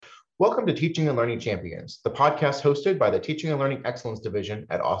Welcome to Teaching and Learning Champions, the podcast hosted by the Teaching and Learning Excellence Division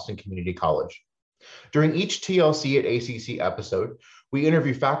at Austin Community College. During each TLC at ACC episode, we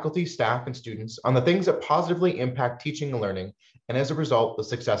interview faculty, staff, and students on the things that positively impact teaching and learning, and as a result, the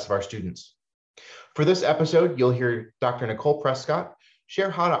success of our students. For this episode, you'll hear Dr. Nicole Prescott share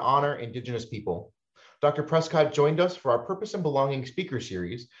how to honor Indigenous people. Dr. Prescott joined us for our Purpose and Belonging speaker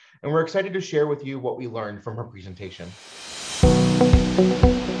series, and we're excited to share with you what we learned from her presentation.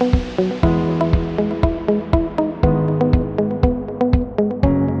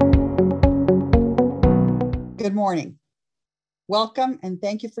 Good morning. Welcome and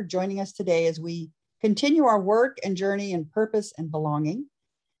thank you for joining us today as we continue our work and journey in purpose and belonging.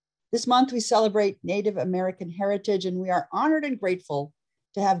 This month we celebrate Native American heritage, and we are honored and grateful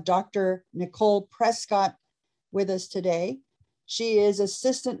to have Dr. Nicole Prescott with us today. She is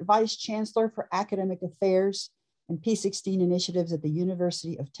Assistant Vice Chancellor for Academic Affairs and P16 Initiatives at the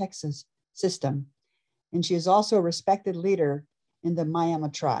University of Texas System, and she is also a respected leader in the Miami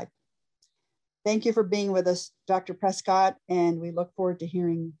tribe. Thank you for being with us, Dr. Prescott, and we look forward to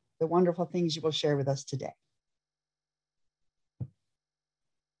hearing the wonderful things you will share with us today.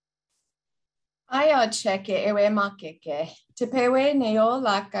 Aya cheke ewe makeke, tepewe neo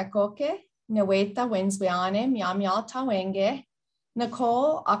lakakoke, neweta wensweane miamia tawenge,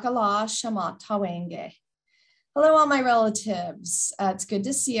 Nicole akala shama tawenge. Hello, all my relatives. It's good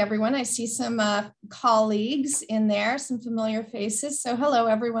to see everyone. I see some colleagues in there, some familiar faces. So hello,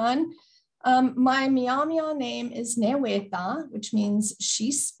 everyone. My Miamia name is Neweta, which means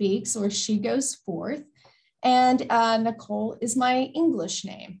she speaks or she goes forth. And Nicole is my English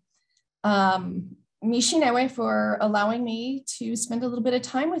name. Mishinewe for allowing me to spend a little bit of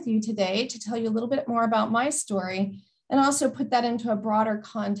time with you today to tell you a little bit more about my story and also put that into a broader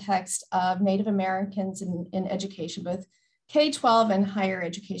context of Native Americans in education, both K-12 and higher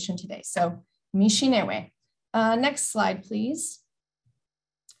education today. So Mishinewe. Next slide, please.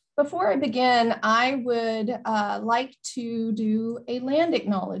 Before I begin, I would like to do a land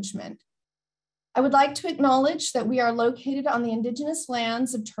acknowledgement. I would like to acknowledge that we are located on the indigenous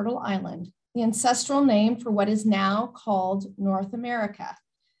lands of Turtle Island, the ancestral name for what is now called North America.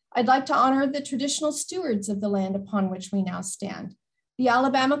 I'd like to honor the traditional stewards of the land upon which we now stand, the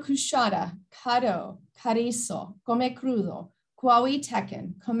Alabama Cushada, Caddo, Carrizo, Come Crudo,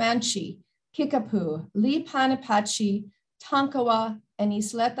 Coahuitecan, Comanche, Kickapoo, Lee Panapache, Tonkawa, and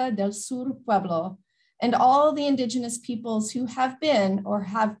Isleta del Sur Pueblo, and all the indigenous peoples who have been or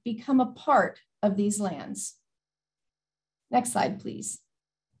have become a part of these lands. Next slide, please.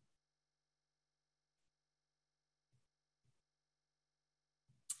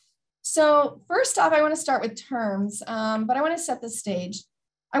 So first off, I want to start with terms, but I want to set the stage.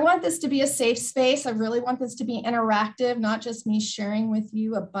 I want this to be a safe space. I really want this to be interactive, not just me sharing with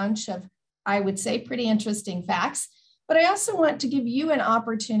you a bunch of, I would say, pretty interesting facts. But I also want to give you an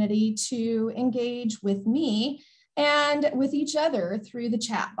opportunity to engage with me and with each other through the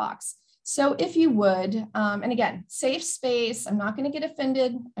chat box. So if you would, and again, safe space, I'm not going to get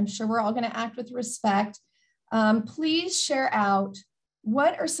offended. I'm sure we're all going to act with respect. Please share out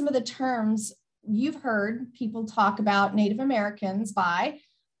what are some of the terms you've heard people talk about Native Americans by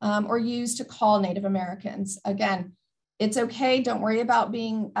or use to call Native Americans. Again, it's okay. Don't worry about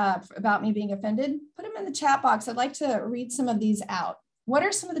me being offended. Put them in the chat box. I'd like to read some of these out. What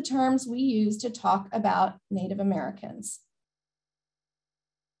are some of the terms we use to talk about Native Americans?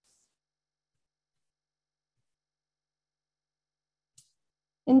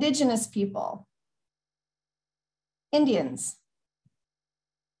 Indigenous people. Indians.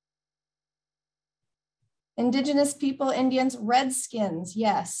 Indigenous people, Indians, Redskins,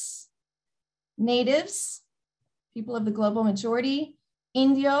 yes. Natives. People of the global majority,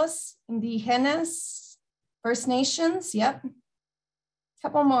 Indios, Indigenas, First Nations, yep.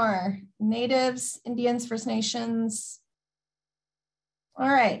 Couple more, Natives, Indians, First Nations. All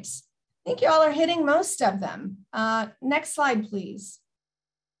right, I think you all are hitting most of them. Next slide, please.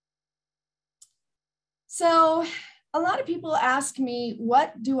 So a lot of people ask me,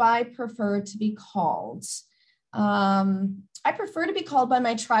 what do I prefer to be called? I prefer to be called by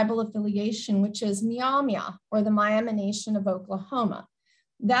my tribal affiliation, which is Miamia, or the Miami Nation of Oklahoma.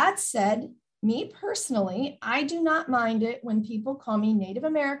 That said, me personally, I do not mind it when people call me Native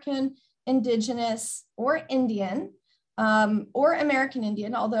American, Indigenous, or Indian, or American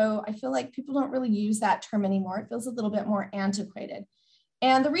Indian, although I feel like people don't really use that term anymore. It feels a little bit more antiquated.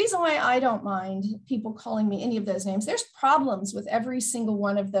 And the reason why I don't mind people calling me any of those names, there's problems with every single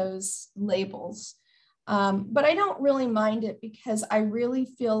one of those labels. But I don't really mind it because I really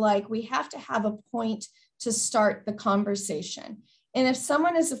feel like we have to have a point to start the conversation. And if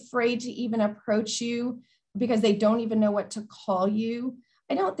someone is afraid to even approach you because they don't even know what to call you,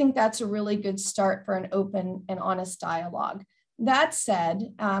 I don't think that's a really good start for an open and honest dialogue. That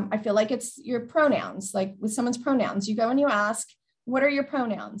said, I feel like it's your pronouns, like with someone's pronouns. You go and you ask, what are your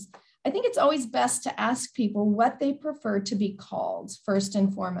pronouns? I think it's always best to ask people what they prefer to be called first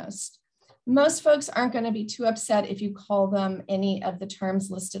and foremost. Most folks aren't going to be too upset if you call them any of the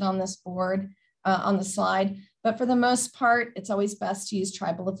terms listed on this board, on the slide, but for the most part, it's always best to use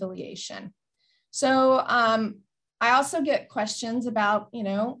tribal affiliation. So I also get questions about,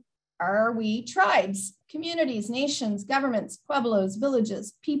 are we tribes, communities, nations, governments, pueblos,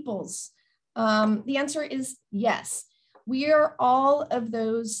 villages, peoples? The answer is yes. We are all of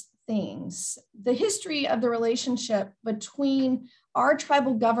those things. The history of the relationship between our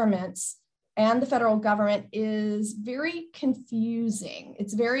tribal governments and the federal government is very confusing.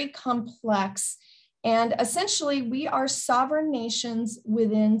 It's very complex. And essentially, we are sovereign nations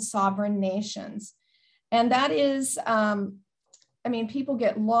within sovereign nations. And that is, people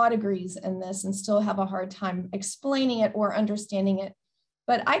get law degrees in this and still have a hard time explaining it or understanding it.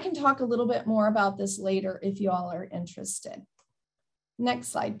 But I can talk a little bit more about this later if you all are interested. Next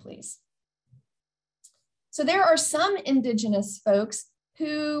slide, please. So there are some Indigenous folks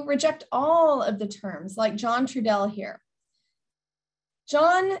who reject all of the terms, like John Trudell here.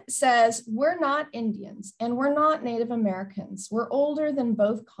 John says, we're not Indians and we're not Native Americans. We're older than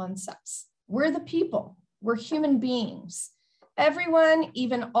both concepts. We're the people. We're human beings. Everyone,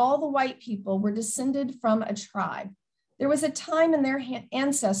 even all the white people, were descended from a tribe. There was a time in their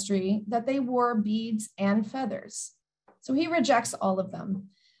ancestry that they wore beads and feathers. So he rejects all of them.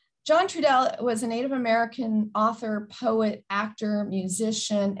 John Trudell was a Native American author, poet, actor,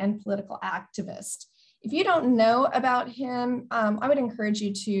 musician, and political activist. If you don't know about him, I would encourage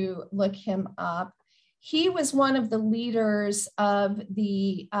you to look him up. He was one of the leaders of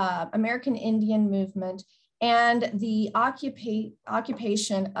the American Indian movement and the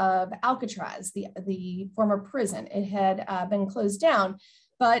occupation of Alcatraz, the former prison. It had been closed down.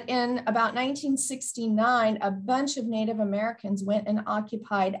 But in about 1969, a bunch of Native Americans went and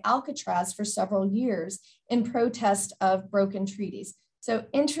occupied Alcatraz for several years in protest of broken treaties. So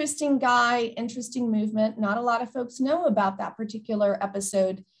interesting guy, interesting movement. Not a lot of folks know about that particular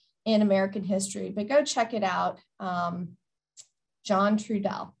episode in American history, but go check it out. John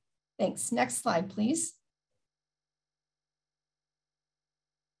Trudell. Thanks. Next slide, please.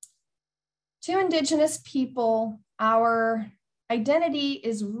 To Indigenous people, our identity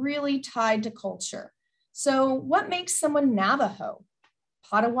is really tied to culture. So what makes someone Navajo,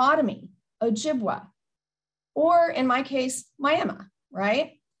 Potawatomi, Ojibwa, or in my case, Miami,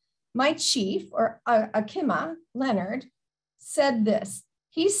 right? My chief, or Akima Leonard, said this.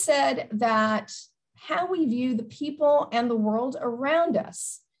 He said that how we view the people and the world around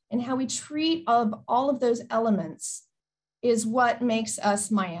us and how we treat of all of those elements is what makes us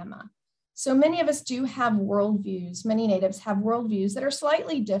Miami. So many of us do have worldviews. Many natives have worldviews that are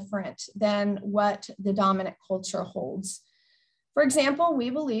slightly different than what the dominant culture holds. For example, we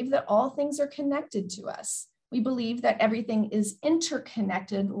believe that all things are connected to us. We believe that everything is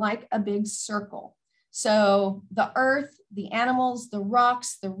interconnected like a big circle. So the earth, the animals, the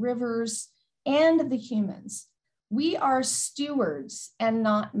rocks, the rivers, and the humans. We are stewards and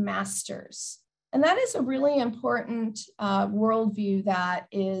not masters. And that is a really important worldview that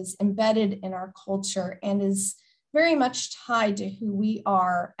is embedded in our culture and is very much tied to who we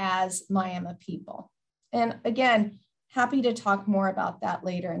are as Miami people. And again, happy to talk more about that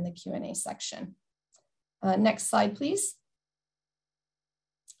later in the Q&A section. Next slide, please.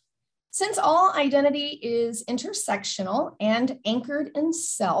 Since all identity is intersectional and anchored in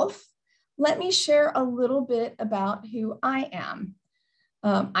self, let me share a little bit about who I am.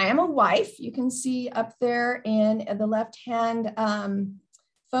 I am a wife. You can see up there in the left-hand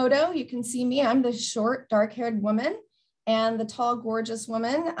photo, you can see me. I'm the short, dark-haired woman, and the tall, gorgeous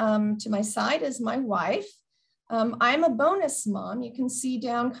woman to my side is my wife. I'm a bonus mom. You can see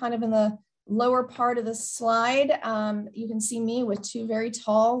down kind of in the lower part of the slide, you can see me with two very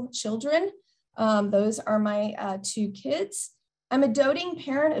tall children. Those are my two kids. I'm a doting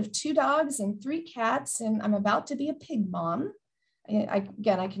parent of 2 dogs and 3 cats, and I'm about to be a pig mom.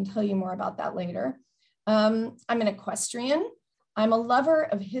 Again, I can tell you more about that later. I'm an equestrian. I'm a lover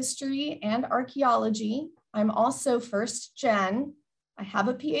of history and archaeology. I'm also first gen. I have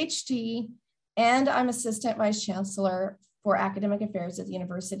a PhD, and I'm Assistant Vice Chancellor for Academic Affairs at the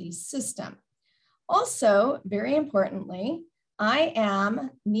university system. Also, very importantly, I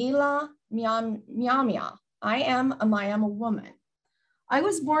am Nila Miamia. I am a Miami woman. I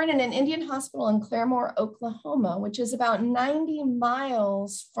was born in an Indian hospital in Claremore, Oklahoma, which is about 90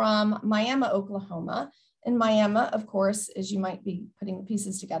 miles from Miami, Oklahoma. And Miami, of course, as you might be putting the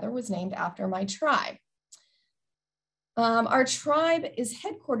pieces together, was named after my tribe. Our tribe is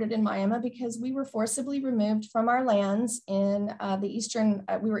headquartered in Miami because we were forcibly removed from our lands in the eastern,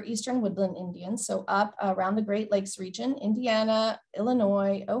 we were Eastern Woodland Indians, so up around the Great Lakes region, Indiana,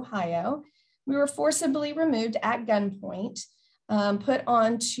 Illinois, Ohio. We were forcibly removed at gunpoint, put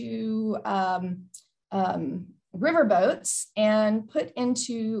onto riverboats and put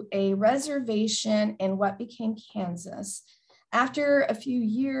into a reservation in what became Kansas. After a few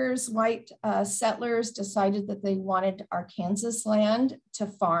years, white settlers decided that they wanted our Kansas land to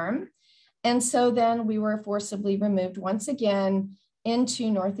farm. And so then we were forcibly removed once again into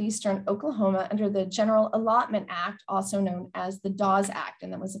northeastern Oklahoma under the General Allotment Act, also known as the Dawes Act.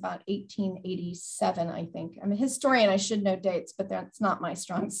 And that was about 1887, I think. I'm a historian, I should know dates, but that's not my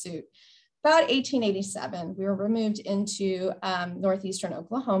strong suit. About 1887, we were removed into northeastern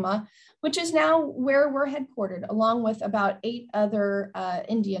Oklahoma, which is now where we're headquartered, along with about 8 other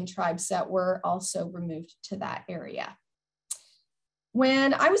Indian tribes that were also removed to that area.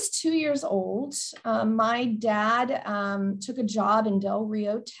 When I was 2 years old, my dad took a job in Del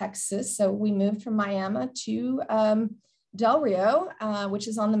Rio, Texas. So we moved from Miami to Del Rio, which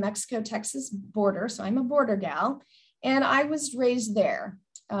is on the Mexico-Texas border. So I'm a border gal, and I was raised there.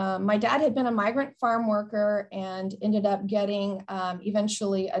 My dad had been a migrant farm worker and ended up getting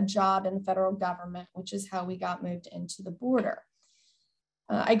eventually a job in the federal government, which is how we got moved into the border.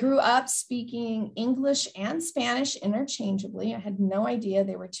 I grew up speaking English and Spanish interchangeably. I had no idea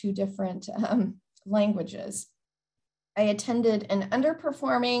they were 2 different languages. I attended an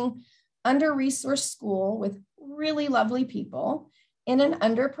underperforming, under-resourced school with really lovely people in an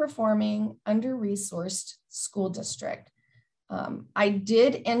underperforming, under-resourced school district. I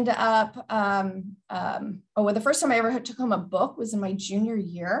did end up, the first time I ever took home a book was in my junior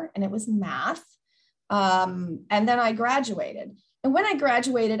year, and it was math. And then I graduated. And when I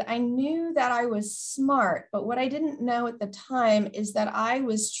graduated, I knew that I was smart, but what I didn't know at the time is that I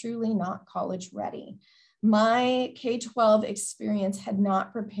was truly not college ready. My K-12 experience had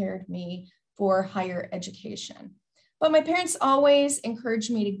not prepared me for higher education. But my parents always encouraged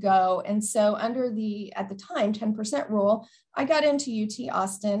me to go. And so under the, at the time, 10% rule, I got into UT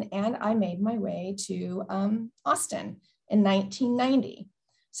Austin and I made my way to Austin in 1990.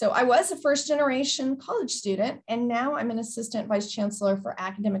 So I was a first generation college student, and now I'm an assistant vice chancellor for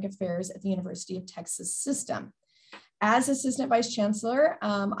academic affairs at the University of Texas System. As assistant vice chancellor,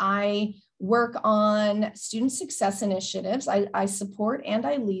 I work on student success initiatives. I support and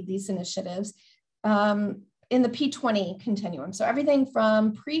I lead these initiatives in the P20 continuum. So everything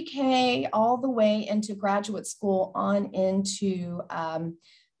from pre-K all the way into graduate school on into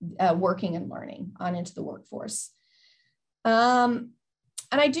working and learning, on into the workforce.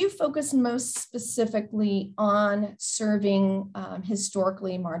 And I do focus most specifically on serving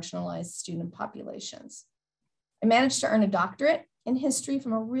historically marginalized student populations. I managed to earn a doctorate in history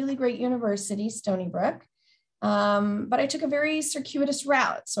from a really great university, Stony Brook. But I took a very circuitous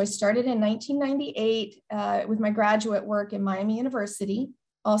route. So I started in 1998 with my graduate work in Miami University,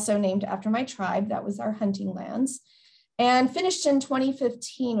 also named after my tribe. That was our hunting lands. And finished in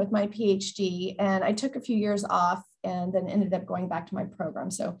 2015 with my PhD. And I took a few years off and then ended up going back to my program.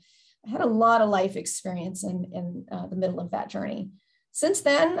 So I had a lot of life experience in the middle of that journey. Since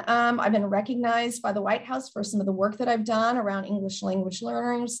then, I've been recognized by the White House for some of the work that I've done around English language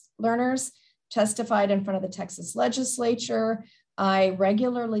learners, testified in front of the Texas legislature. I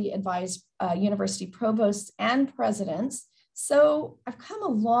regularly advise university provosts and presidents. So I've come a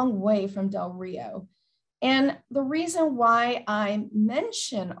long way from Del Rio. And the reason why I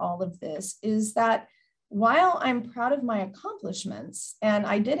mention all of this is that while I'm proud of my accomplishments, and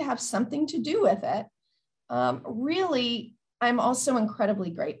I did have something to do with it, really, I'm also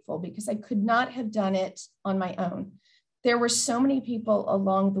incredibly grateful because I could not have done it on my own. There were so many people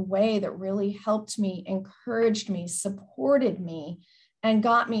along the way that really helped me, encouraged me, supported me, and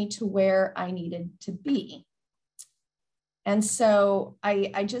got me to where I needed to be. And so I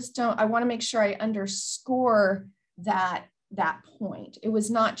want to make sure I underscore that point. It was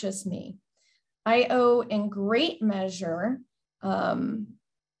not just me. I owe in great measure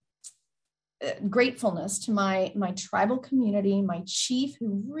gratefulness to my tribal community, my chief,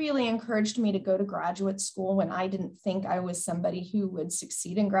 who really encouraged me to go to graduate school when I didn't think I was somebody who would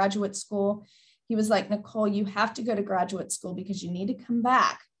succeed in graduate school. He was like, Nicole, you have to go to graduate school because you need to come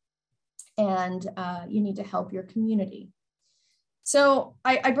back and you need to help your community. So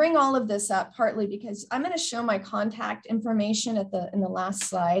I bring all of this up partly because I'm going to show my contact information in the last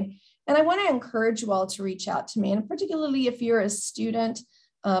slide. And I want to encourage you all to reach out to me. And particularly if you're a student,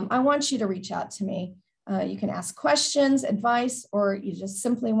 I want you to reach out to me. You can ask questions, advice, or you just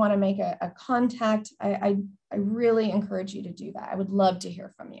simply want to make a contact. I really encourage you to do that. I would love to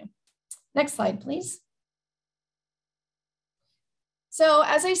hear from you. Next slide, please. So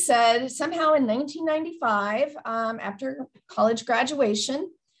as I said, somehow in 1995, after college graduation,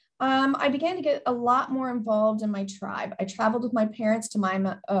 I began to get a lot more involved in my tribe. I traveled with my parents to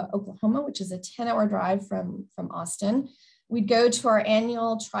Miami, Oklahoma, which is a 10-hour drive from Austin. We'd go to our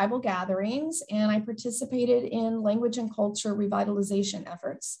annual tribal gatherings, and I participated in language and culture revitalization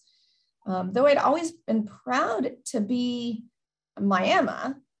efforts. Though I'd always been proud to be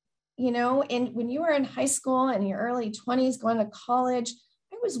Miami, you know, and when you were in high school in your early 20s, going to college,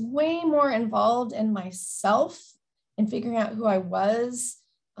 I was way more involved in myself and figuring out who I was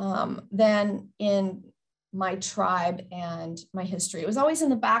than in my tribe and my history. It was always in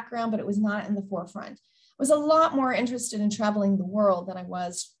the background, but it was not in the forefront. I was a lot more interested in traveling the world than I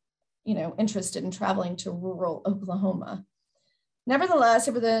was, you know, interested in traveling to rural Oklahoma. Nevertheless,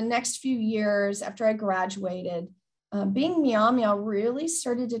 over the next few years after I graduated, being Meow Meow really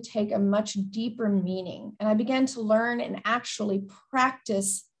started to take a much deeper meaning, and I began to learn and actually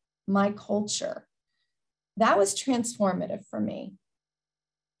practice my culture. That was transformative for me.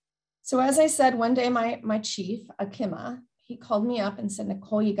 So as I said, one day my chief, Akima, he called me up and said,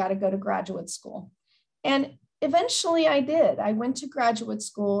 Nicole, you got to go to graduate school. And eventually I did. I went to graduate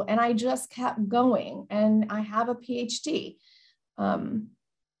school and I just kept going, and I have a PhD.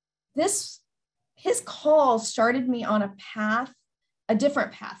 His call started me on a path, a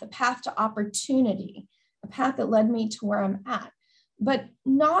different path, a path to opportunity, a path that led me to where I'm at. But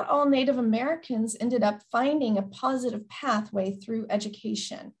not all Native Americans ended up finding a positive pathway through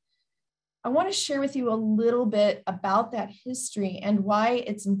education. I want to share with you a little bit about that history and why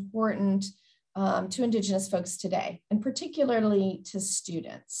it's important to Indigenous folks today, and particularly to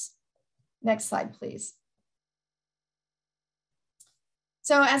students. Next slide, please.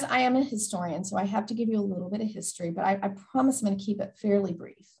 So as I am a historian, so I have to give you a little bit of history, but I promise I'm going to keep it fairly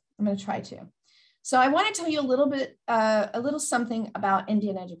brief. I'm going to try to. So I want to tell you a little something about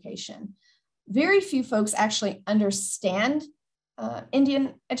Indian education. Very few folks actually understand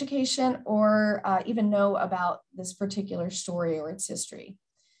Indian education or even know about this particular story or its history.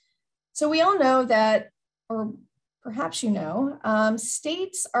 So we all know that, or perhaps you know,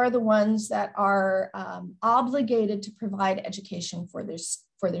 states are the ones that are obligated to provide education for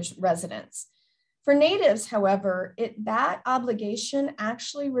their residents. For Natives, however, that obligation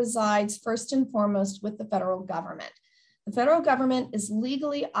actually resides first and foremost with the federal government. The federal government is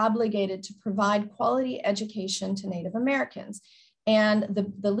legally obligated to provide quality education to Native Americans. And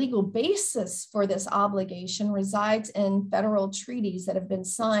the legal basis for this obligation resides in federal treaties that have been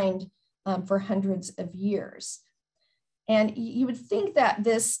signed for hundreds of years. And you would think that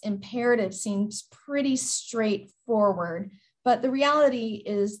this imperative seems pretty straightforward, but the reality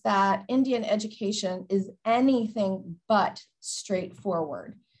is that Indian education is anything but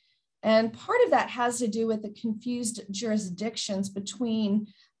straightforward. And part of that has to do with the confused jurisdictions between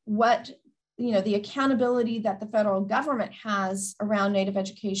the accountability that the federal government has around Native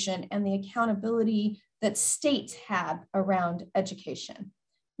education and the accountability that states have around education.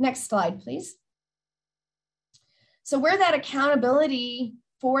 Next slide, please. So where that accountability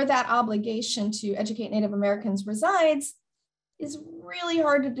for that obligation to educate Native Americans resides is really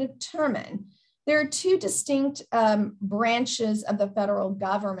hard to determine. There are two distinct branches of the federal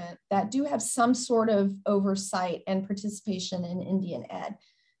government that do have some sort of oversight and participation in Indian Ed.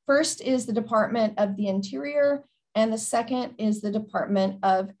 First is the Department of the Interior, and the second is the Department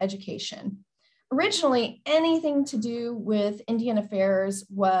of Education. Originally, anything to do with Indian affairs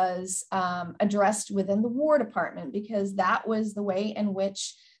was addressed within the War Department because that was the way in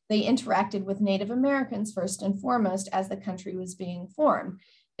which they interacted with Native Americans first and foremost as the country was being formed.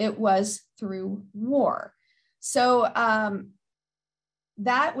 It was through war. So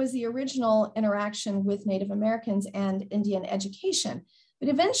that was the original interaction with Native Americans and Indian education. But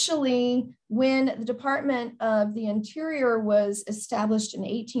eventually, when the Department of the Interior was established in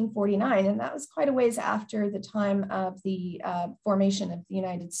 1849, and that was quite a ways after the time of the formation of the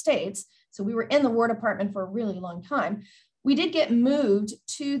United States, so we were in the War Department for a really long time, we did get moved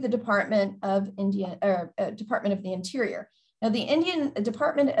to the Department of Department of the Interior. Now, the Indian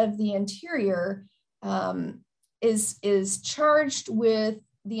Department of the Interior is charged with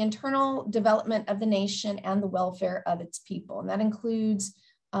the internal development of the nation and the welfare of its people. And that includes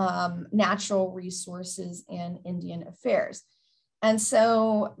natural resources and Indian affairs. And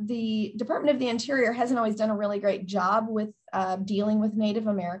so the Department of the Interior hasn't always done a really great job with dealing with Native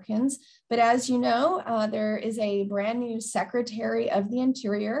Americans. But as you know, there is a brand new Secretary of the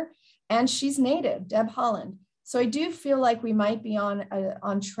Interior, and she's Native, Deb Haaland. So I do feel like we might be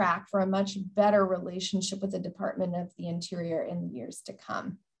on track for a much better relationship with the Department of the Interior in the years to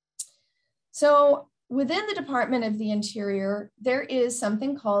come. So within the Department of the Interior, there is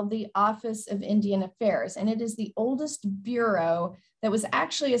something called the Office of Indian Affairs, and it is the oldest bureau that was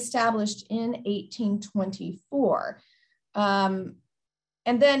actually established in 1824. And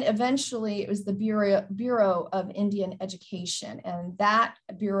then eventually it was the Bureau of Indian Education, and that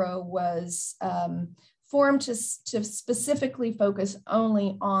bureau was formed to specifically focus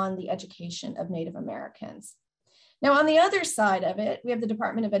only on the education of Native Americans. Now, on the other side of it, we have the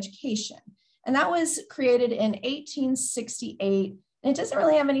Department of Education. And that was created in 1868. And it doesn't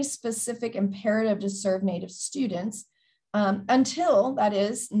really have any specific imperative to serve Native students until, that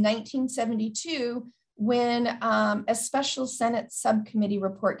is, 1972, when a special Senate subcommittee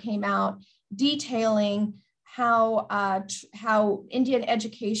report came out detailing how Indian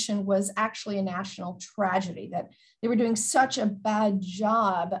education was actually a national tragedy, that they were doing such a bad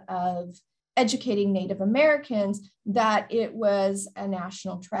job of educating Native Americans that it was a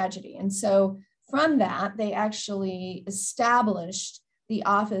national tragedy. And so from that, they actually established the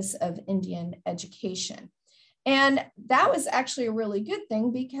Office of Indian Education. And that was actually a really good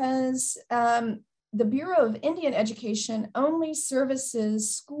thing because the Bureau of Indian Education only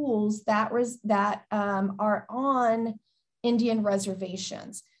services schools that are on Indian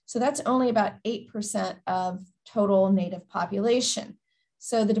reservations. So that's only about 8% of total Native population.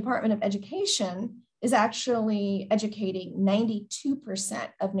 So the Department of Education is actually educating 92%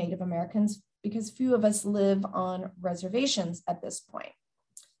 of Native Americans because few of us live on reservations at this point.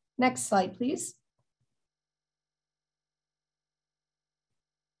 Next slide, please.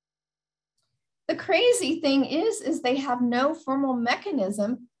 The crazy thing is they have no formal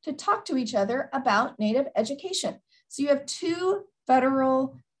mechanism to talk to each other about Native education. So you have two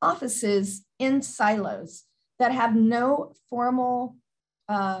federal offices in silos that have no formal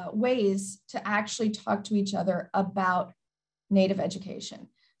ways to actually talk to each other about Native education.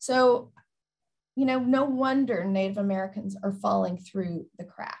 So, you know, no wonder Native Americans are falling through the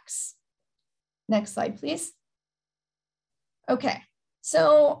cracks. Next slide, please. Okay,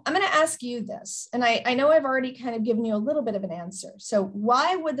 so I'm going to ask you this, and I know I've already kind of given you a little bit of an answer. So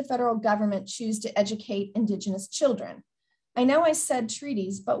why would the federal government choose to educate Indigenous children? I know I said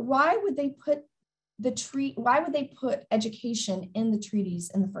treaties, but why would they put education in the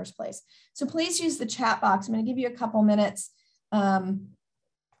treaties in the first place? So please use the chat box. I'm going to give you a couple minutes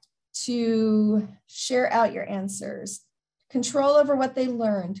to share out your answers. Control over what they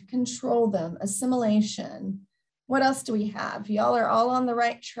learned, control them, assimilation. What else do we have? Y'all are all on the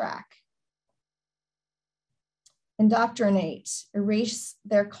right track. Indoctrinate, erase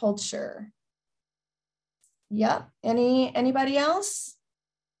their culture. Yep, anybody else?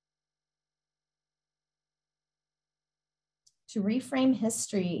 To reframe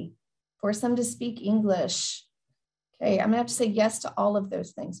history, force them to speak English. Okay, I'm gonna have to say yes to all of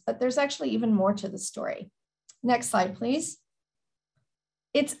those things, but there's actually even more to the story. Next slide, please.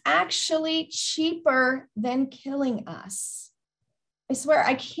 It's actually cheaper than killing us. I swear,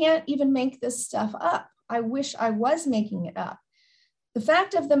 I can't even make this stuff up. I wish I was making it up. The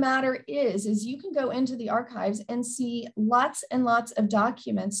fact of the matter is you can go into the archives and see lots and lots of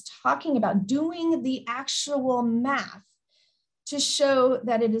documents talking about doing the actual math to show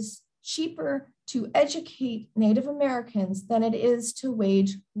that it is cheaper to educate Native Americans than it is to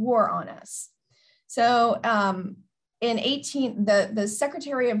wage war on us. So the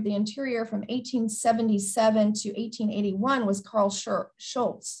Secretary of the Interior from 1877 to 1881 was Carl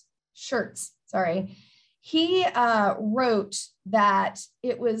Schurz. He wrote that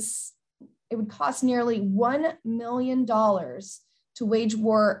it would cost nearly $1 million to wage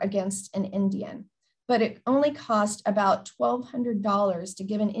war against an Indian, but it only cost about $1,200 to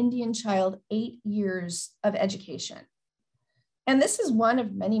give an Indian child 8 years of education. And this is one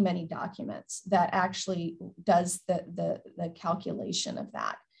of many, many documents that actually does the calculation of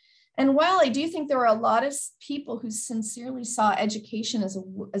that. And while I do think there are a lot of people who sincerely saw education as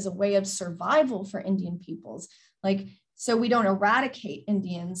a way of survival for Indian peoples, like, so we don't eradicate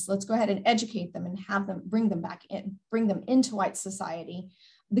Indians, let's go ahead and educate them and have them bring them into white society.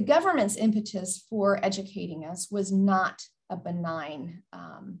 The government's impetus for educating us was not a benign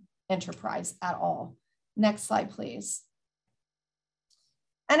enterprise at all. Next slide, please.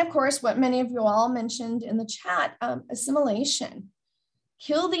 And of course, what many of you all mentioned in the chat, assimilation.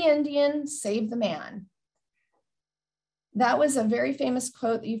 Kill the Indian, save the man. That was a very famous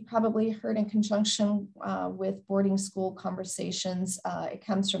quote that you've probably heard in conjunction with boarding school conversations. It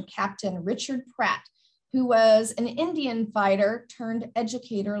comes from Captain Richard Pratt, who was an Indian fighter turned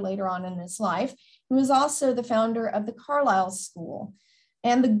educator later on in his life, who was also the founder of the Carlisle School.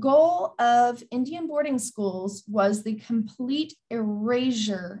 And the goal of Indian boarding schools was the complete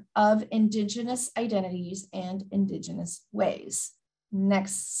erasure of Indigenous identities and Indigenous ways.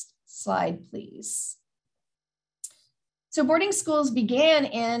 Next slide, please. So boarding schools began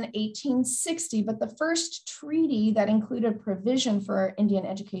in 1860, but the first treaty that included provision for Indian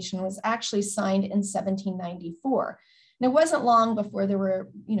education was actually signed in 1794. And it wasn't long before there were,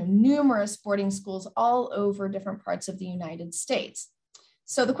 numerous boarding schools all over different parts of the United States.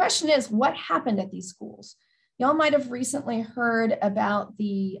 So the question is, what happened at these schools? Y'all might have recently heard about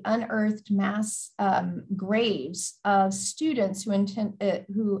the unearthed mass graves of students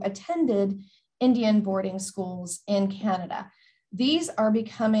who attended Indian boarding schools in Canada. These are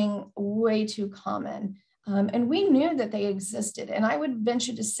becoming way too common. And we knew that they existed. And I would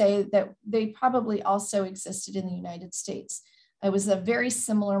venture to say that they probably also existed in the United States. It was a very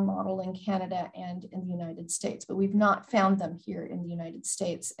similar model in Canada and in the United States, but we've not found them here in the United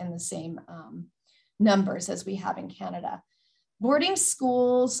States in the same numbers as we have in Canada. Boarding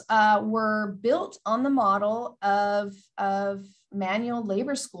schools were built on the model of manual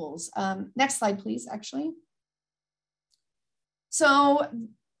labor schools. Next slide, please, actually. So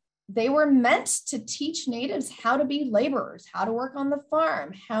they were meant to teach natives how to be laborers, how to work on the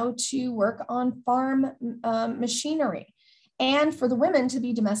farm, how to work on farm machinery, and for the women to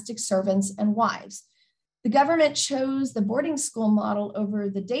be domestic servants and wives. The government chose the boarding school model over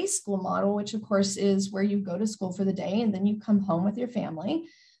the day school model, which of course is where you go to school for the day and then you come home with your family,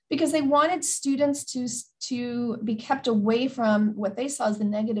 because they wanted students to be kept away from what they saw as the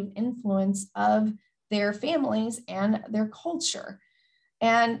negative influence of their families and their culture.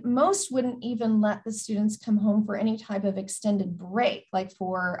 And most wouldn't even let the students come home for any type of extended break, like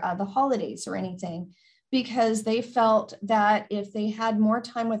for the holidays or anything, because they felt that if they had more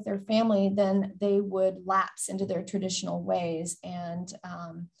time with their family, then they would lapse into their traditional ways and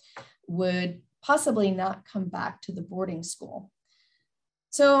would possibly not come back to the boarding school.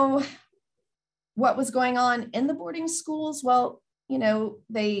 So what was going on in the boarding schools? Well,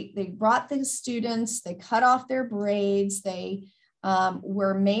 they brought the students, they cut off their braids, they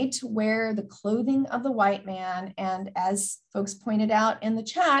were made to wear the clothing of the white man. And as folks pointed out in the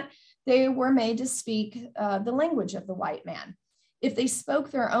chat, they were made to speak the language of the white man. If they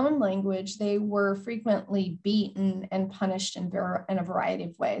spoke their own language, they were frequently beaten and punished in a variety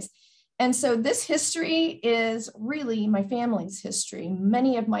of ways. And so this history is really my family's history.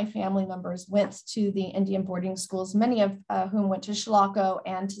 Many of my family members went to the Indian boarding schools, many of whom went to Chilocco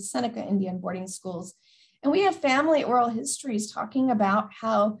and to Seneca Indian boarding schools. And we have family oral histories talking about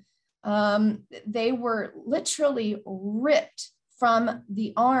how they were literally ripped from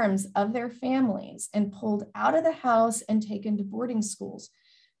the arms of their families and pulled out of the house and taken to boarding schools.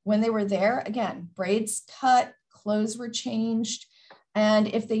 When they were there, again, braids cut, clothes were changed, and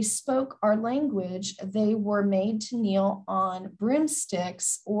if they spoke our language, they were made to kneel on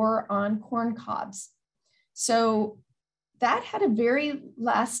broomsticks or on corn cobs. So that had a very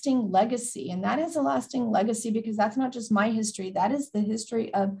lasting legacy, and that is a lasting legacy because that's not just my history, that is the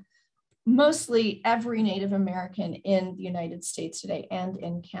history of mostly every Native American in the United States today and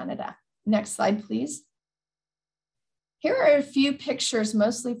in Canada. Next slide, please. Here are a few pictures,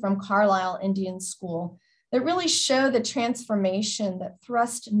 mostly from Carlisle Indian School, that really show the transformation that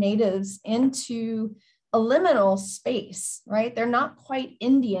thrust Natives into a liminal space, right? They're not quite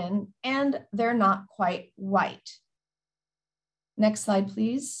Indian and they're not quite white. Next slide,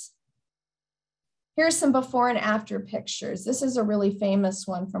 please. Here's some before and after pictures. This is a really famous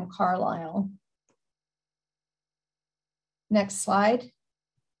one from Carlisle. Next slide.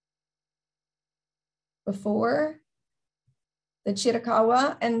 Before, the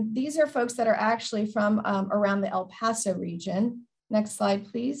Chiricahua, and these are folks that are actually from around the El Paso region. Next slide,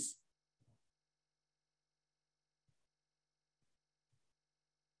 please.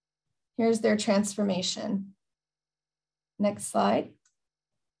 Here's their transformation. Next slide.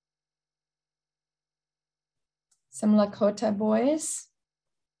 Some Lakota boys.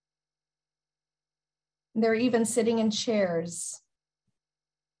 They're even sitting in chairs.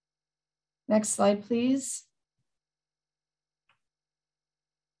 Next slide, please.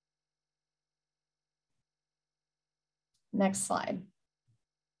 Next slide.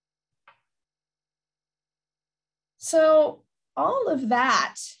 So all of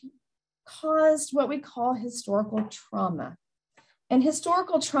that caused what we call historical trauma. And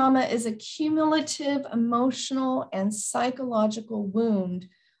historical trauma is a cumulative emotional and psychological wound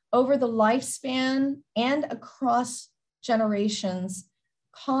over the lifespan and across generations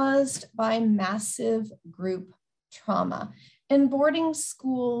caused by massive group trauma. And boarding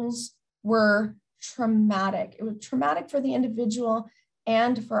schools were traumatic. It was traumatic for the individual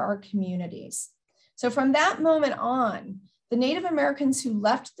and for our communities. So from that moment on, the Native Americans who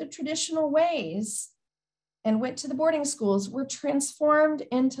left the traditional ways and went to the boarding schools were transformed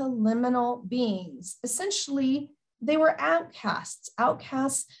into liminal beings. Essentially, they were outcasts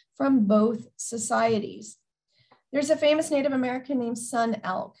from both societies. There's a famous Native American named Son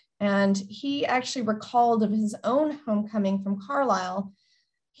Elk, and he actually recalled of his own homecoming from Carlisle.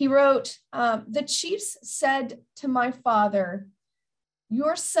 He wrote, "The chiefs said to my father,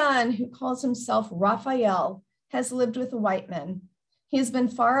 'Your son, who calls himself Raphael, has lived with the white men. He has been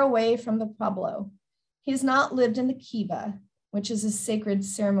far away from the Pueblo. He has not lived in the Kiva, which is a sacred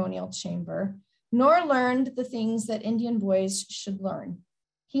ceremonial chamber, nor learned the things that Indian boys should learn.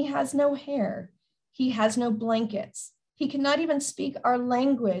 He has no hair. He has no blankets. He cannot even speak our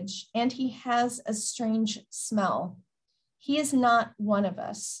language, and he has a strange smell. He is not one of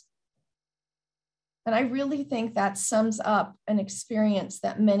us.'" And I really think that sums up an experience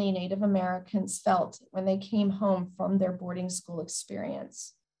that many Native Americans felt when they came home from their boarding school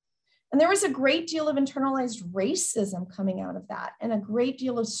experience. And there was a great deal of internalized racism coming out of that, and a great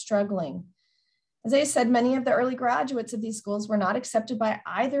deal of struggling. As I said, many of the early graduates of these schools were not accepted by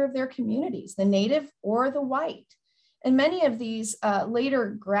either of their communities, the Native or the white. And many of these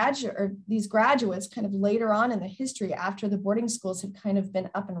these graduates kind of later on in the history, after the boarding schools had kind of been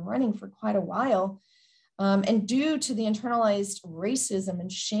up and running for quite a while, and due to the internalized racism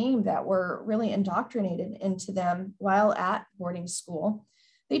and shame that were really indoctrinated into them while at boarding school,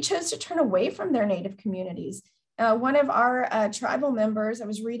 they chose to turn away from their Native communities. One of our tribal members, I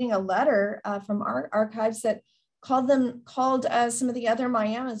was reading a letter from our archives that called some of the other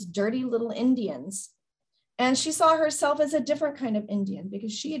Miamis dirty little Indians. And she saw herself as a different kind of Indian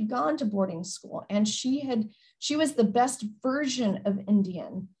because she had gone to boarding school, and she was the best version of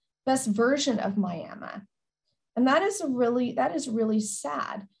Indian, best version of Miami. And that is really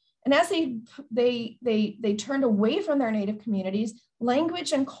sad. And as they turned away from their Native communities,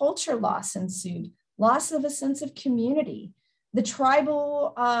 language and culture loss ensued, loss of a sense of community. The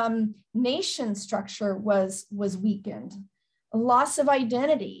tribal nation structure was weakened, a loss of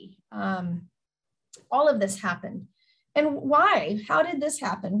identity. All of this happened. And why? How did this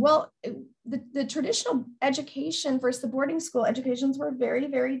happen? Well, the traditional education versus the boarding school educations were very,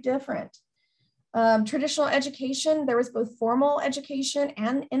 very different. Traditional education, there was both formal education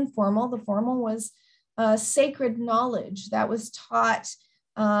and informal. The formal was sacred knowledge that was taught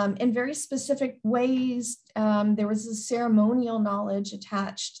in very specific ways. There was a ceremonial knowledge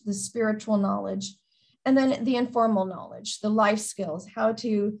attached, the spiritual knowledge, and then the informal knowledge, the life skills, how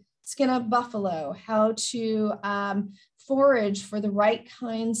to skin a buffalo, how to forage for the right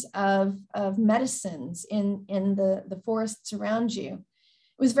kinds of medicines in the forests around you.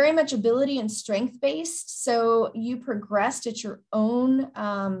 It was very much ability and strength based. So you progressed at your own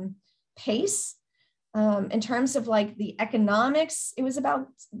pace. In terms of like the economics, it was about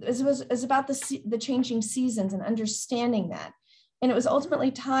the changing seasons and understanding that. And it was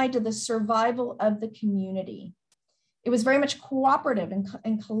ultimately tied to the survival of the community. It was very much cooperative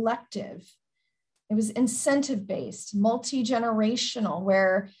and collective. It was incentive-based, multi-generational,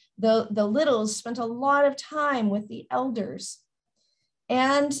 where the littles spent a lot of time with the elders.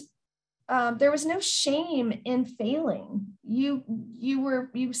 And there was no shame in failing. You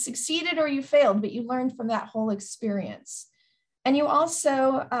succeeded or you failed, but you learned from that whole experience. And you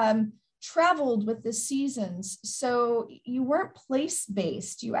also traveled with the seasons. So you weren't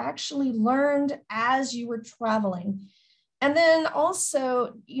place-based. You actually learned as you were traveling. And then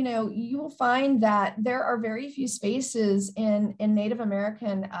also, you will find that there are very few spaces in Native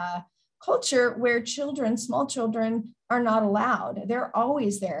American culture where small children are not allowed. They're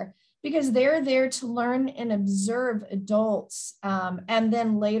always there because they're there to learn and observe adults. And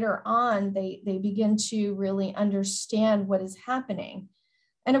then later on, they begin to really understand what is happening.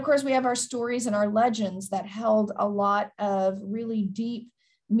 And of course, we have our stories and our legends that held a lot of really deep,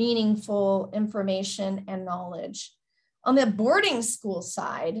 meaningful information and knowledge. On the boarding school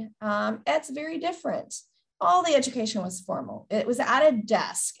side, it's very different. All the education was formal. It was at a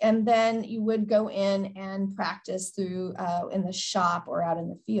desk, and then you would go in and practice through in the shop or out in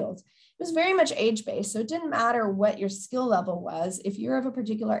the fields. It was very much age-based, so it didn't matter what your skill level was. If you're of a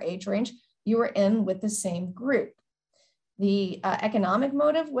particular age range, you were in with the same group. The economic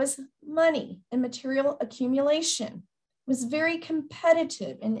motive was money and material accumulation. was very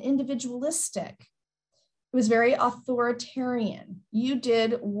competitive and individualistic. It was very authoritarian. You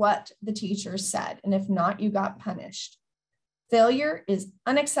did what the teacher said, and if not, you got punished. Failure is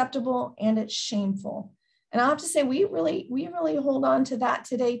unacceptable and it's shameful. And I'll have to say, we really hold on to that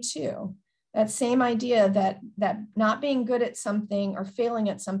today too. That same idea that not being good at something or failing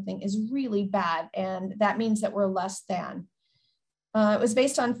at something is really bad, and that means that we're less than. It was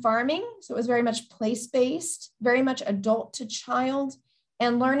based on farming, so it was very much place-based, very much adult to child,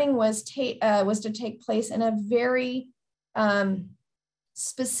 and learning was to take place in a very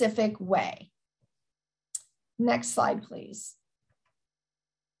specific way. Next slide, please.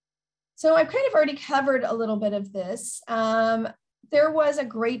 So I've kind of already covered a little bit of this. There was a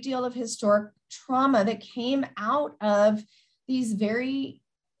great deal of historic trauma that came out of these very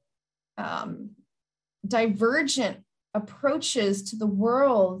divergent approaches to the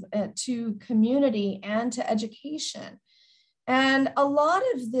world, to community, and to education. And a lot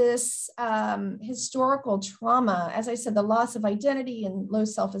of this historical trauma, as I said, the loss of identity and low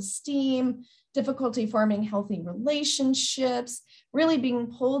self-esteem, difficulty forming healthy relationships, really being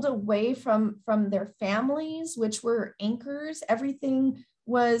pulled away from their families, which were anchors. Everything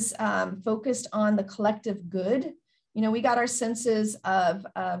was focused on the collective good. You know, we got our senses of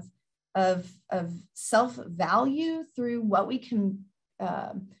self-value through what we can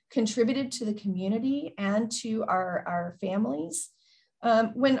contributed to the community and to our families.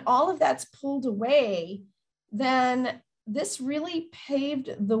 When all of that's pulled away, then this really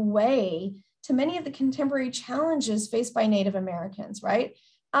paved the way to many of the contemporary challenges faced by Native Americans, right?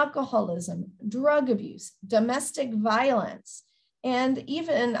 Alcoholism, drug abuse, domestic violence, and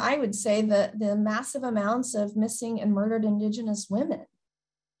even, I would say, the massive amounts of missing and murdered Indigenous women.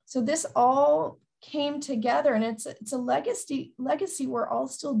 So this all came together, and it's a legacy we're all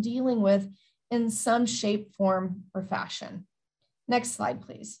still dealing with in some shape, form, or fashion. Next slide,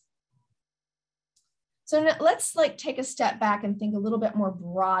 please. So now let's take a step back and think a little bit more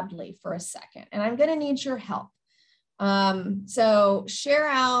broadly for a second, and I'm gonna need your help. So share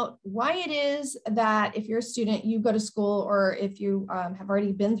out why it is that if you're a student, you go to school, or if you have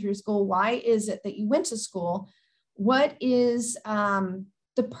already been through school, why is it that you went to school? What is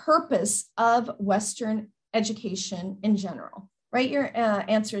the purpose of Western education in general? Write your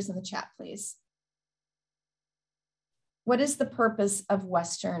answers in the chat, please. What is the purpose of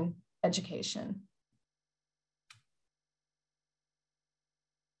Western education?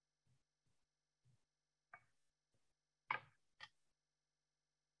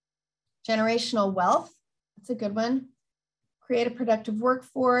 Generational wealth, that's a good one. Create a productive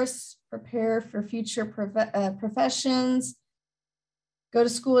workforce, prepare for future professions, go to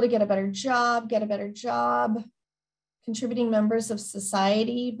school to get a better job, contributing members of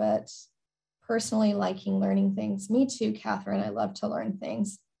society, but personally liking learning things. Me too, Catherine, I love to learn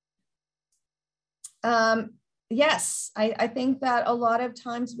things. Yes, I think that a lot of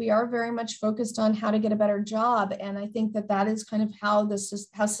times we are very much focused on how to get a better job. And I think that that is kind of how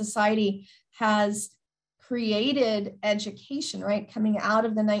society has created education, right? Coming out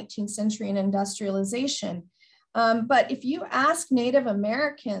of the 19th century and industrialization. But if you ask Native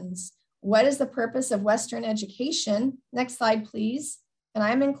Americans, what is the purpose of Western education? Next slide, please. And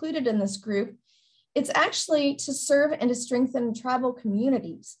I'm included in this group. It's actually to serve and to strengthen tribal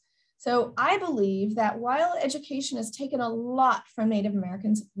communities. So I believe that while education has taken a lot from Native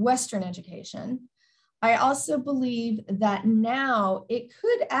Americans, Western education, I also believe that now it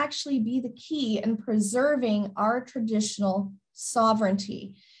could actually be the key in preserving our traditional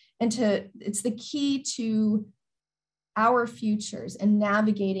sovereignty. And it's the key to our futures and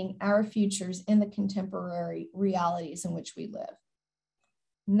navigating our futures in the contemporary realities in which we live.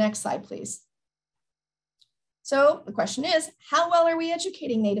 Next slide, please. So the question is, how well are we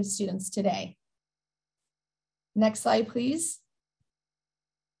educating Native students today? Next slide, please.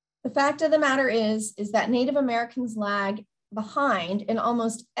 The fact of the matter is that Native Americans lag behind in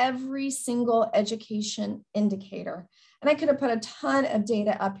almost every single education indicator. And I could have put a ton of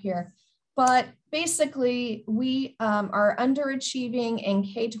data up here, but basically we are underachieving in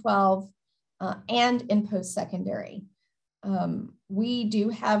K-12 and in post-secondary. We do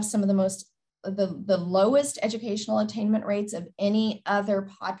have some of the lowest educational attainment rates of any other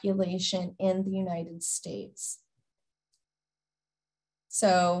population in the United States.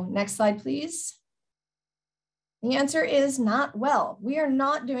 So next slide, please. The answer is not well. We are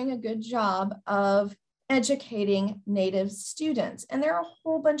not doing a good job of educating Native students, and there are a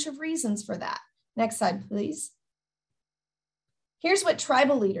whole bunch of reasons for that. Next slide, please. Here's what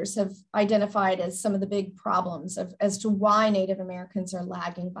tribal leaders have identified as some of the big problems as to why Native Americans are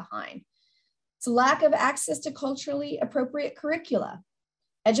lagging behind. It's lack of access to culturally appropriate curricula,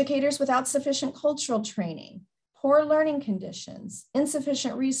 educators without sufficient cultural training, poor learning conditions,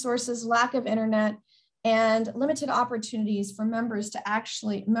 insufficient resources, lack of internet, and limited opportunities for members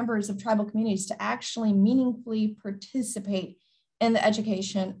of tribal communities to actually meaningfully participate in the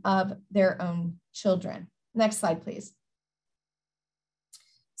education of their own children. Next slide, please.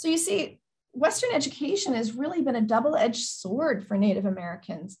 So you see, Western education has really been a double-edged sword for Native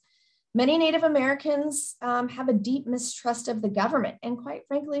Americans. Many Native Americans have a deep mistrust of the government, and quite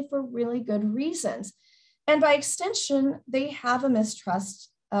frankly, for really good reasons. And by extension, they have a mistrust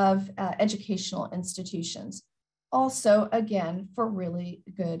of educational institutions. Also, again, for really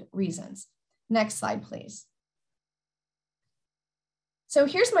good reasons. Next slide, please. So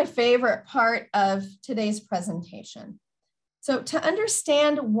here's my favorite part of today's presentation. So to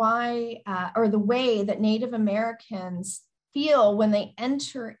understand why, or the way that Native Americans feel when they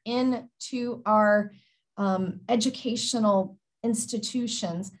enter into our educational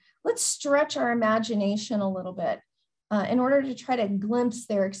institutions, let's stretch our imagination a little bit in order to try to glimpse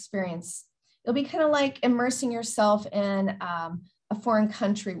their experience. It'll be kind of like immersing yourself in a foreign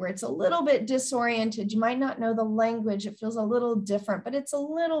country where it's a little bit disoriented. You might not know the language. It feels a little different, but it's a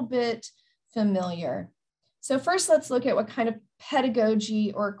little bit familiar. So first, let's look at what kind of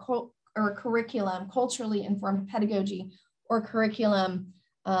pedagogy or curriculum, culturally informed pedagogy or curriculum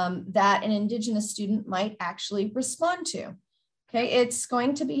that an Indigenous student might actually respond to. Okay, it's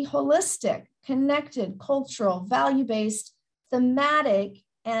going to be holistic, connected, cultural, value-based, thematic,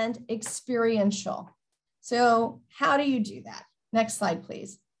 and experiential. So how do you do that? Next slide,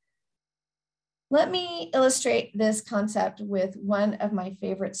 please. Let me illustrate this concept with one of my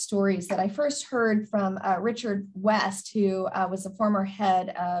favorite stories that I first heard from Richard West, who was the former head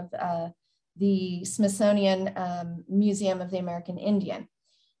of the Smithsonian Museum of the American Indian.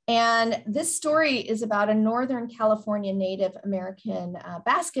 And this story is about a Northern California Native American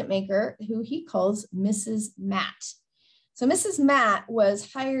basket maker who he calls Mrs. Matt. So Mrs. Matt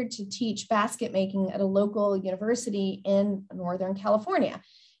was hired to teach basket making at a local university in Northern California.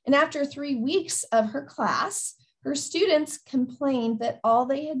 And after 3 weeks of her class, her students complained that all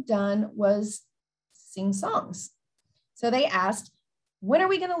they had done was sing songs. So they asked, when are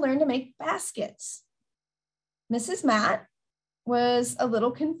we going to learn to make baskets? Mrs. Matt was a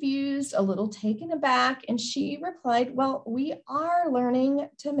little confused, a little taken aback, and she replied, well, we are learning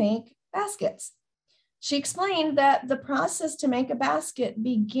to make baskets. She explained that the process to make a basket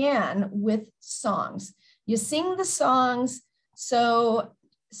began with songs. You sing the songs so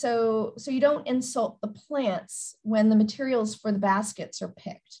you don't insult the plants when the materials for the baskets are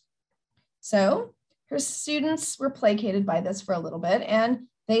picked. So her students were placated by this for a little bit, and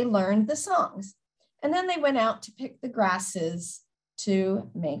they learned the songs. And then they went out to pick the grasses to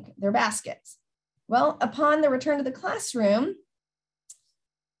make their baskets. Well, upon the return to the classroom,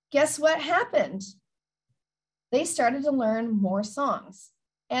 guess what happened? They started to learn more songs.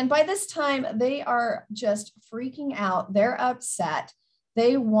 And by this time, they are just freaking out. They're upset.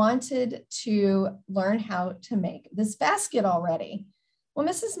 They wanted to learn how to make this basket already. Well,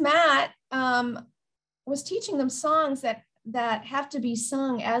 Mrs. Matt was teaching them songs that have to be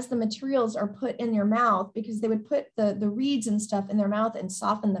sung as the materials are put in their mouth, because they would put the reeds and stuff in their mouth and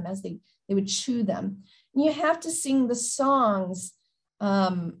soften them as they would chew them. And you have to sing the songs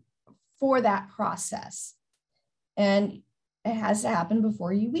for that process. And it has to happen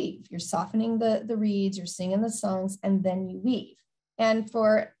before you weave. You're softening the reeds, you're singing the songs, and then you weave. And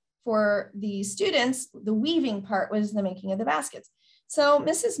for the students, the weaving part was the making of the baskets. So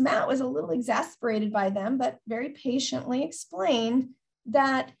Mrs. Matt was a little exasperated by them, but very patiently explained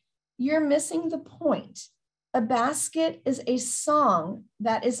that you're missing the point. A basket is a song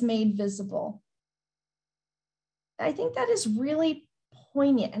that is made visible. I think that is really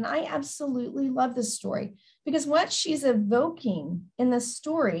poignant, and I absolutely love this story, because what she's evoking in the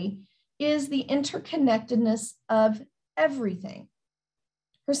story is the interconnectedness of everything.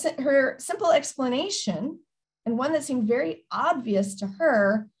 Her simple explanation, and one that seemed very obvious to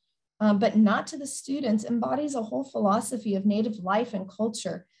her, but not to the students, embodies a whole philosophy of Native life and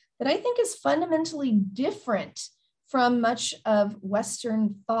culture that I think is fundamentally different from much of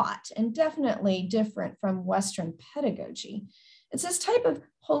Western thought, and definitely different from Western pedagogy. It's this type of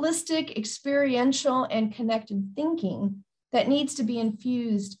holistic, experiential, and connected thinking that needs to be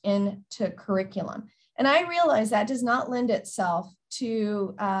infused into curriculum. And I realize that does not lend itself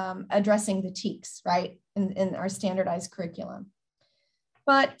to addressing the TEKS, right, in our standardized curriculum.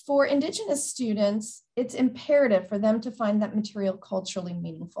 But for Indigenous students, it's imperative for them to find that material culturally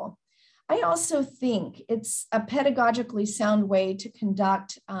meaningful. I also think it's a pedagogically sound way to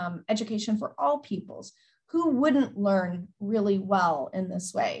conduct education for all pupils. Who wouldn't learn really well in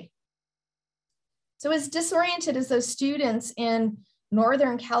this way? So as disoriented as those students in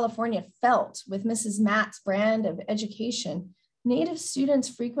Northern California felt with Mrs. Matt's brand of education, Native students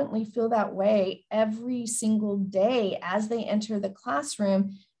frequently feel that way every single day as they enter the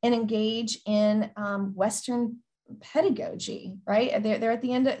classroom and engage in Western pedagogy, right? They're at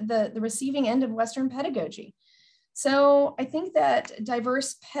the end of the receiving end of Western pedagogy. So I think that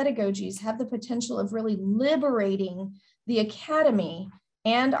diverse pedagogies have the potential of really liberating the academy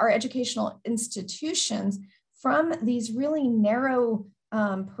and our educational institutions from these really narrow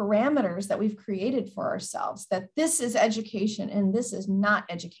parameters that we've created for ourselves, that this is education and this is not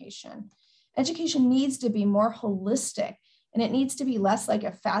education. Education needs to be more holistic, and it needs to be less like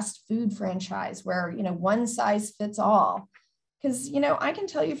a fast food franchise where, one size fits all. Because, I can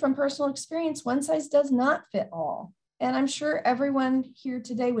tell you from personal experience, one size does not fit all. And I'm sure everyone here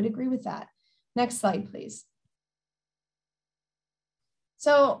today would agree with that. Next slide, please.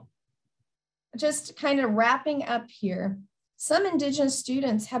 So just kind of wrapping up here, some Indigenous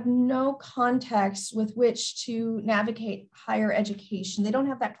students have no context with which to navigate higher education. They don't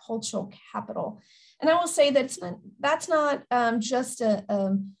have that cultural capital. And I will say that that's not just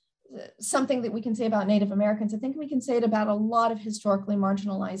something that we can say about Native Americans. I think we can say it about a lot of historically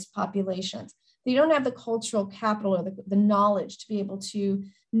marginalized populations. They don't have the cultural capital or the knowledge to be able to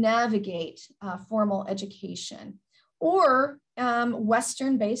navigate formal education or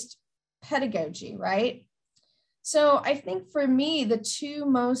Western-based pedagogy, right? So I think for me, the two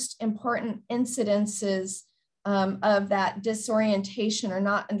most important incidences of that disorientation or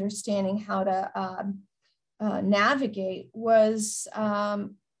not understanding how to navigate was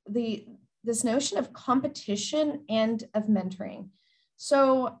this notion of competition and of mentoring.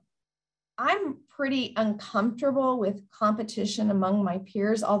 So I'm pretty uncomfortable with competition among my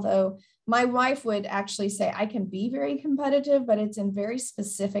peers, although my wife would actually say I can be very competitive, but it's in very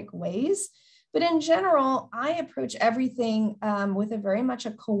specific ways. But in general, I approach everything with a very much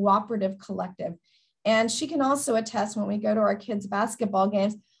a cooperative collective. And she can also attest when we go to our kids' basketball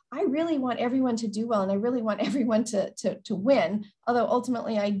games, I really want everyone to do well and I really want everyone to win. Although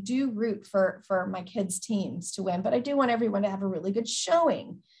ultimately I do root for my kids' teams to win, but I do want everyone to have a really good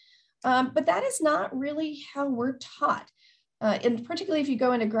showing. But that is not really how we're taught. And particularly if you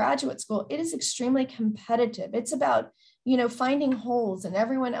go into graduate school, it is extremely competitive. It's about, finding holes in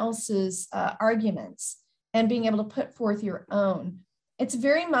everyone else's arguments and being able to put forth your own. It's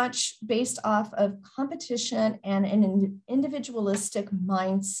very much based off of competition and an individualistic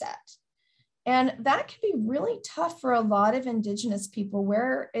mindset. And that can be really tough for a lot of Indigenous people,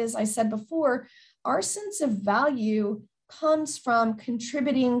 where, as I said before, our sense of value comes from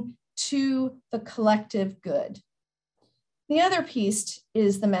contributing to the collective good. The other piece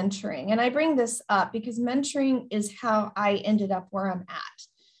is the mentoring. And I bring this up because mentoring is how I ended up where I'm at.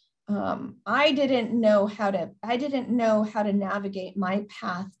 I didn't know how to navigate my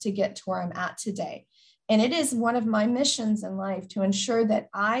path to get to where I'm at today. And it is one of my missions in life to ensure that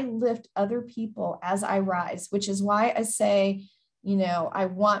I lift other people as I rise, which is why I say, I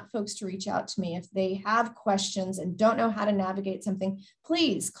want folks to reach out to me. If they have questions and don't know how to navigate something,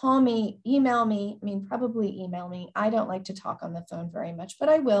 please call me, email me. Probably email me. I don't like to talk on the phone very much, but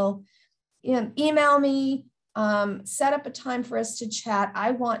I will. Email me, set up a time for us to chat. I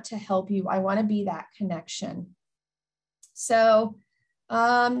want to help you. I want to be that connection. So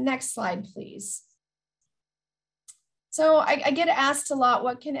next slide, please. So I get asked a lot,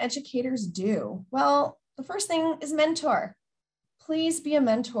 what can educators do? Well, the first thing is mentor. Please be a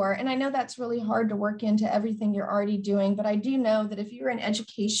mentor. And I know that's really hard to work into everything you're already doing, but I do know that if you're in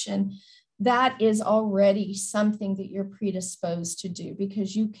education, that is already something that you're predisposed to do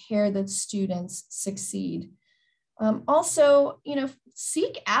because you care that students succeed. Also,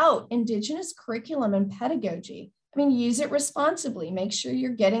 seek out Indigenous curriculum and pedagogy. Use it responsibly. Make sure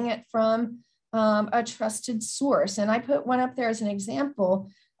you're getting it from a trusted source. And I put one up there as an example.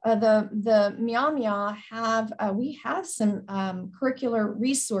 The Miamia we have some curricular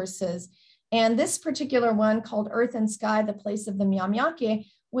resources, and this particular one called Earth and Sky, the Place of the Miamiake,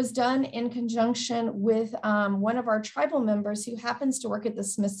 was done in conjunction with one of our tribal members who happens to work at the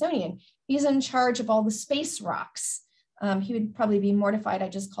Smithsonian. He's in charge of all the space rocks. He would probably be mortified I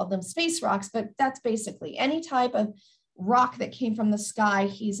just called them space rocks, but that's basically any type of rock that came from the sky,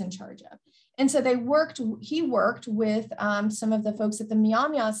 he's in charge of. And so he worked with some of the folks at the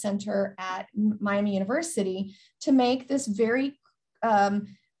Miamia Center at Miami University to make this very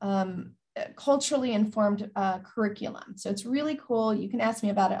culturally informed curriculum. So it's really cool. You can ask me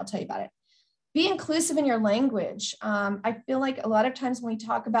about it, I'll tell you about it. Be inclusive in your language. I feel like a lot of times when we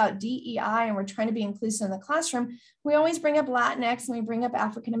talk about DEI and we're trying to be inclusive in the classroom, we always bring up Latinx and we bring up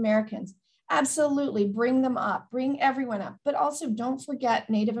African Americans. Absolutely, bring them up, bring everyone up, but also don't forget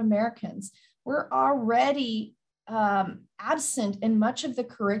Native Americans. We're already absent in much of the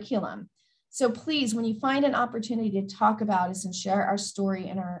curriculum. So please, when you find an opportunity to talk about us and share our story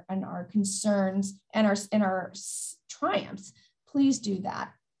and our concerns and our triumphs, please do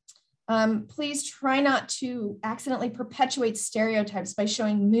that. Please try not to accidentally perpetuate stereotypes by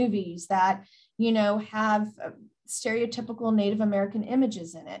showing movies that, you know, have stereotypical Native American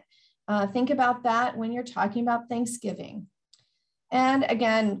images in it. Think about that when you're talking about Thanksgiving. And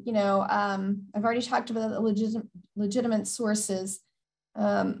again, you know, I've already talked about the legitimate sources.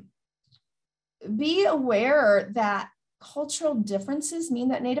 Be aware that cultural differences mean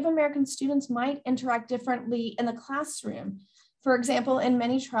that Native American students might interact differently in the classroom. For example, in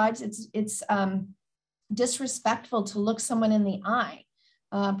many tribes, it's disrespectful to look someone in the eye,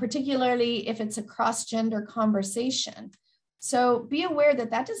 particularly if it's a cross-gender conversation. So be aware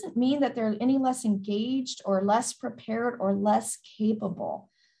that that doesn't mean that they're any less engaged or less prepared or less capable.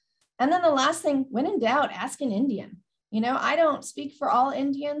 And then the last thing, when in doubt, ask an Indian. You know, I don't speak for all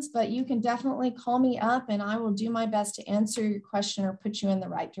Indians, but you can definitely call me up and I will do my best to answer your question or put you in the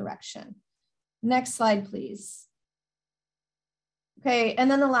right direction. Next slide, please. Okay,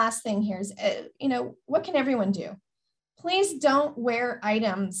 and then the last thing here is, you know, what can everyone do? Please don't wear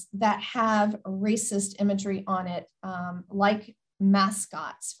items that have racist imagery on it, like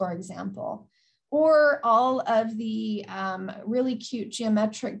mascots, for example, or all of the really cute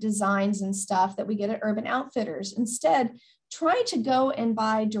geometric designs and stuff that we get at Urban Outfitters. Instead, try to go and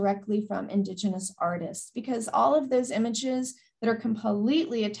buy directly from Indigenous artists, because all of those images that are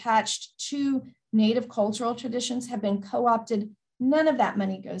completely attached to Native cultural traditions have been co-opted. None of that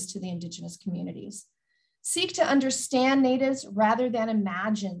money goes to the Indigenous communities. Seek to understand Natives rather than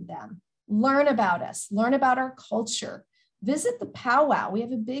imagine them. Learn about us, learn about our culture. Visit the powwow. We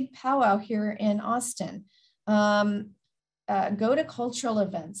have a big powwow here in Austin. Go to cultural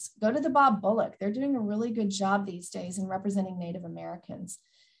events. Go to the Bob Bullock. They're doing a really good job these days in representing Native Americans.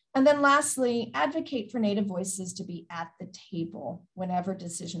 And then lastly, advocate for Native voices to be at the table whenever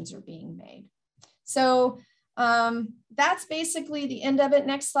decisions are being made. So that's basically the end of it.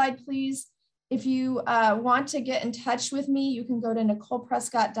 Next slide, please. If you want to get in touch with me, you can go to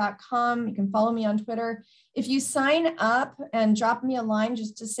NicolePrescott.com. You can follow me on Twitter. If you sign up and drop me a line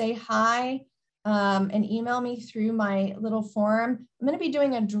just to say hi and email me through my little forum, I'm going to be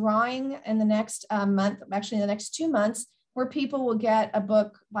doing a drawing in the next month, actually the next 2 months, where people will get a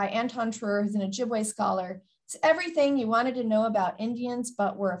book by Anton Truer, who's an Ojibwe scholar. It's everything you wanted to know about Indians,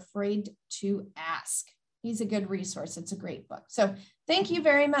 but were afraid to ask. He's a good resource. It's a great book. So thank you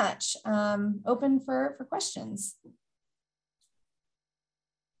very much. Open for questions.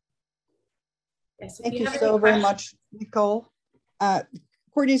 Yes, thank you so very much, Nicole.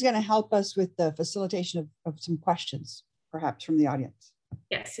 Courtney's going to help us with the facilitation of some questions, perhaps from the audience.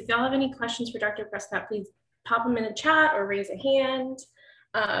 Yes, if y'all have any questions for Dr. Prescott, please pop them in the chat or raise a hand.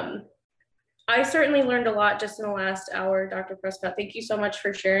 I certainly learned a lot just in the last hour, Dr. Prescott. Thank you so much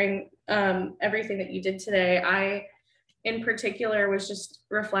for sharing everything that you did today. I, in particular, was just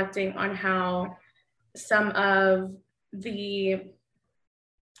reflecting on how some of the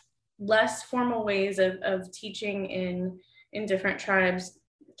less formal ways of teaching in different tribes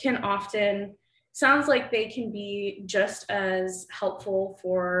can often, sounds like they can be just as helpful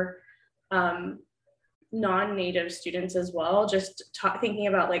for non-native students as well, just thinking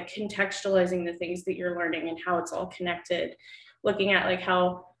about like contextualizing the things that you're learning and how it's all connected, looking at like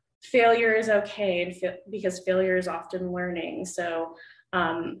how failure is okay and because failure is often learning. So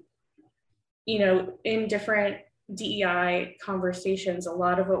you know, in different DEI conversations, a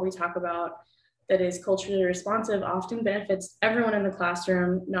lot of what we talk about that is culturally responsive often benefits everyone in the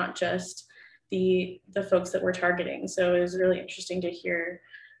classroom, not just the folks that we're targeting. So it was really interesting to hear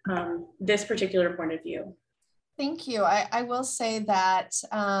this particular point of view. Thank you. I will say that,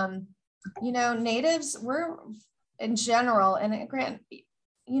 you know, Natives, we're in general, and grant,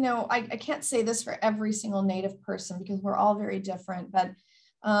 you know, I can't say this for every single Native person because we're all very different, but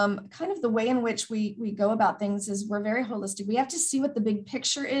kind of the way in which we go about things is we're very holistic. We have to see what the big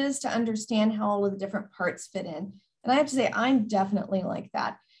picture is to understand how all of the different parts fit in. And I have to say, I'm definitely like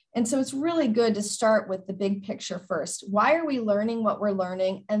that. And so it's really good to start with the big picture first. Why are we learning what we're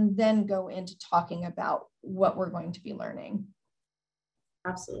learning? And then go into talking about what we're going to be learning.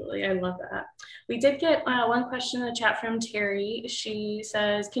 Absolutely, I love that. We did get one question in the chat from Terry. She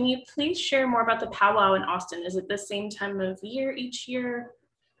says, can you please share more about the powwow in Austin? Is it the same time of year each year?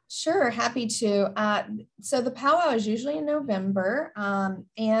 Sure, happy to. So the powwow is usually in November,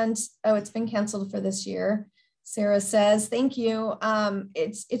 and it's been canceled for this year. Sarah says, thank you.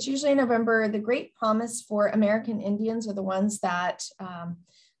 It's usually in November. The Great Promise for American Indians are the ones that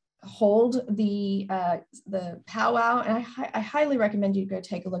hold the powwow, and I highly recommend you go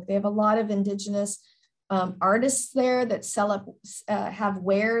take a look. They have a lot of Indigenous artists there that have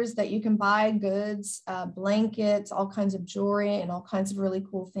wares that you can buy, goods, blankets, all kinds of jewelry, and all kinds of really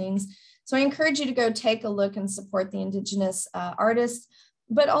cool things. So I encourage you to go take a look and support the Indigenous artists.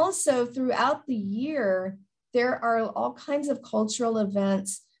 But also throughout the year, there are all kinds of cultural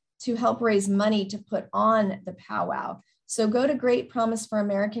events to help raise money to put on the powwow. So go to Great Promise for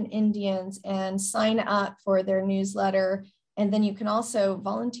American Indians and sign up for their newsletter. And then you can also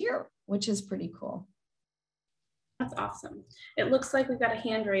volunteer, which is pretty cool. That's awesome. It looks like we've got a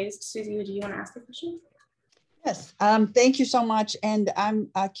hand raised. Susie, do you want to ask a question? Yes, thank you so much. And I'm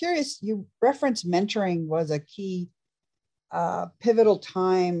curious, you referenced mentoring was a key pivotal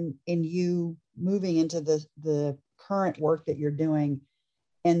time in you moving into the current work that you're doing.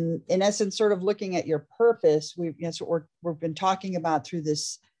 And in essence, sort of looking at your purpose, we've been talking about through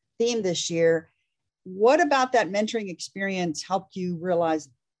this theme this year. What about that mentoring experience helped you realize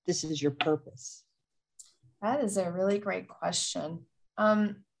this is your purpose? That is a really great question.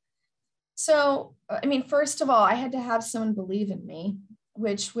 So, I mean, first of all, I had to have someone believe in me,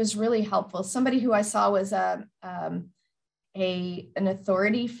 which was really helpful. Somebody who I saw was an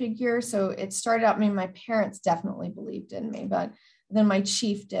authority figure. So it started out, I mean, my parents definitely believed in me, but then my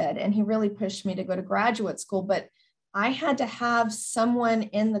chief did, and he really pushed me to go to graduate school. But I had to have someone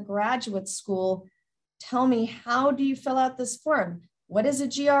in the graduate school tell me, how do you fill out this form? What is a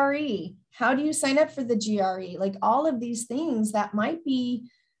GRE? How do you sign up for the GRE? Like all of these things that might be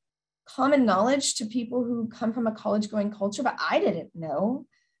common knowledge to people who come from a college going culture, but I didn't know.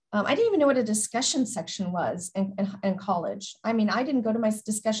 I didn't even know what a discussion section was in college. I mean, I didn't go to my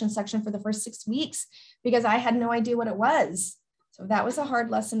discussion section for the first 6 weeks because I had no idea what it was. So that was a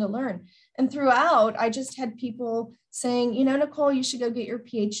hard lesson to learn. And throughout, I just had people saying, you know, Nicole, you should go get your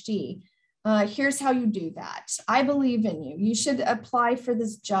PhD. Here's how you do that. I believe in you. You should apply for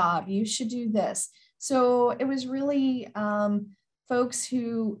this job. You should do this. So it was really folks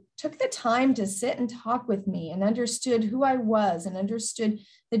who took the time to sit and talk with me and understood who I was and understood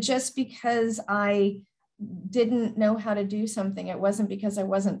that just because I didn't know how to do something, it wasn't because I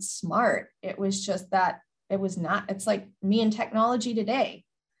wasn't smart. It was just that it was not, it's like me and technology today.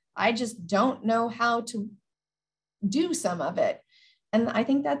 I just don't know how to do some of it. And I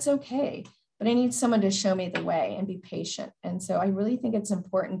think that's okay, but I need someone to show me the way and be patient. And so I really think it's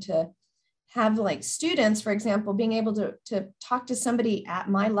important to have like students, for example, being able to talk to somebody at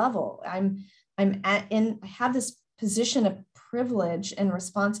my level. I have this position of privilege and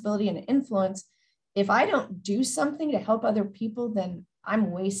responsibility and influence. If I don't do something to help other people, then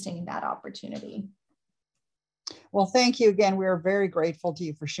I'm wasting that opportunity. Well, thank you again. We're very grateful to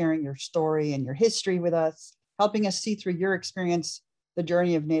you for sharing your story and your history with us, helping us see through your experience the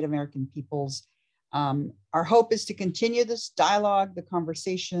journey of Native American peoples. Our hope is to continue this dialogue, the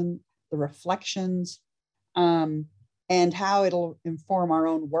conversation, the reflections, and how it'll inform our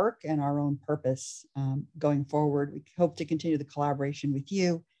own work and our own purpose going forward. We hope to continue the collaboration with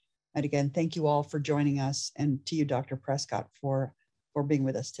you. And again, thank you all for joining us, and to you, Dr. Prescott, for being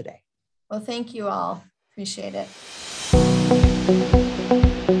with us today. Well, thank you all. Appreciate it.